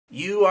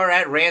You are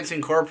at Rants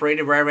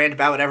Incorporated, where I rant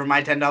about whatever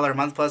my $10 a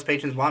month plus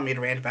patrons want me to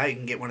rant about. You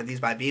can get one of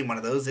these by being one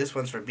of those. This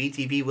one's for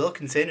BTB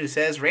Wilkinson, who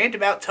says, "Rant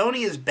about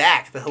Tony is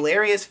back, the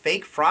hilarious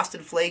fake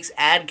Frosted Flakes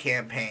ad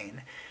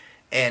campaign."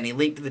 And he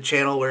linked to the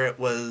channel where it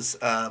was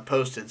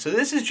posted. So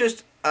this is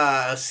just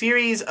a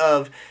series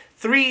of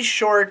 3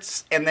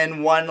 shorts and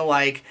then one,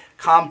 like,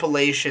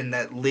 compilation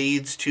that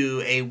leads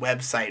to a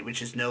website,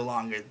 which is no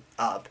longer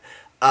up.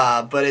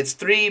 But it's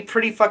 3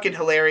 pretty fucking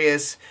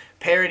hilarious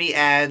parody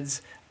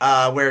ads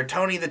where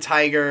Tony the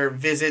Tiger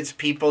visits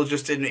people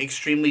just in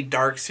extremely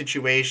dark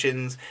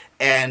situations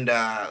and,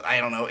 I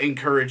don't know,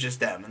 encourages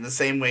them in the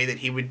same way that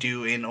he would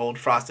do in old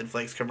Frosted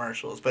Flakes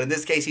commercials. But in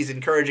this case, he's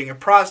encouraging a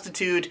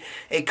prostitute,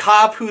 a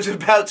cop who's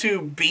about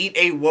to beat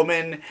a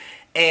woman,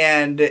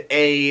 and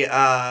a,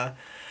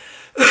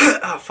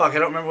 oh, fuck, I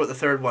don't remember what the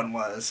third one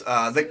was.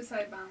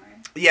 Suicide bomber.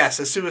 Yes,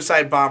 a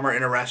suicide bomber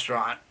in a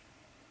restaurant.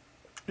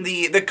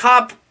 The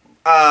cop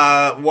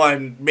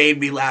one made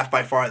me laugh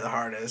by far the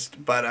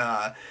hardest,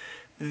 but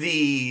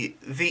the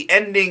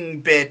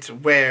ending bit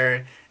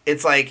where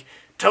it's like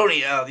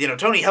Tony,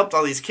 Tony helped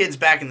all these kids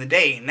back in the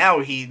day, and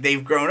now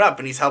they've grown up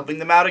and he's helping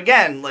them out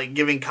again, like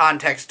giving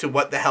context to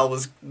what the hell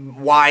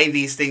why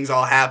these things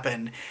all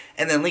happened,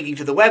 and then linking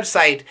to the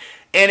website,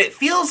 and it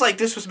feels like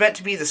this was meant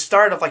to be the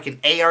start of like an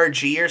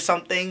ARG or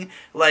something,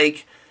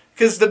 like.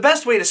 Because the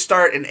best way to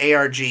start an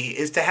ARG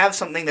is to have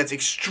something that's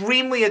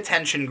extremely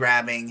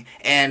attention-grabbing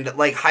and,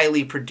 like,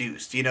 highly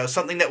produced. You know,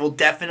 something that will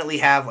definitely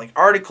have, like,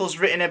 articles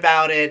written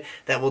about it,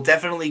 that will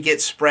definitely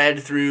get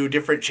spread through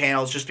different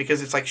channels just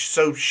because it's, like,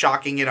 so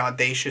shocking and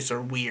audacious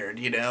or weird,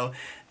 you know?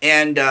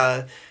 And,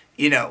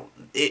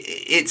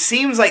 it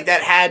seems like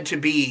that had to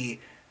be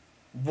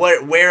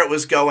where it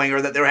was going,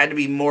 or that there had to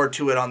be more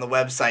to it on the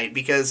website,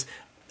 because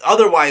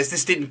otherwise,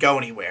 this didn't go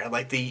anywhere.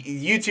 Like, the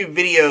YouTube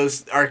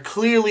videos are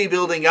clearly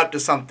building up to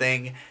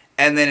something,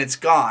 and then it's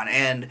gone.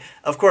 And,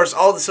 of course,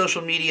 all the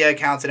social media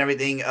accounts and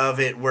everything of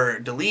it were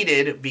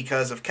deleted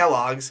because of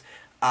Kellogg's,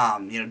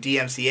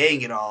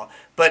 DMCAing it all.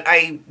 But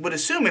I would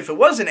assume if it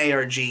was an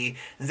ARG,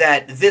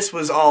 that this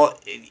was all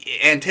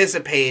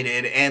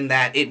anticipated and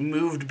that it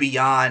moved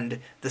beyond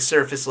the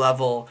surface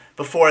level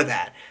before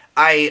that.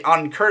 I,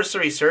 on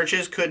cursory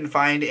searches, couldn't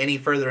find any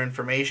further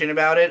information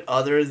about it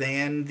other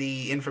than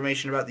the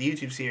information about the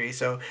YouTube series.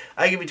 So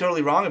I could be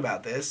totally wrong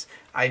about this.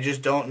 I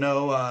just don't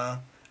know.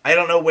 I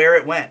don't know where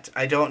it went.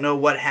 I don't know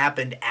what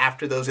happened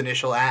after those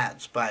initial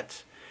ads.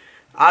 But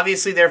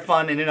obviously they're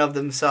fun in and of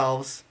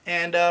themselves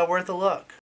and worth a look.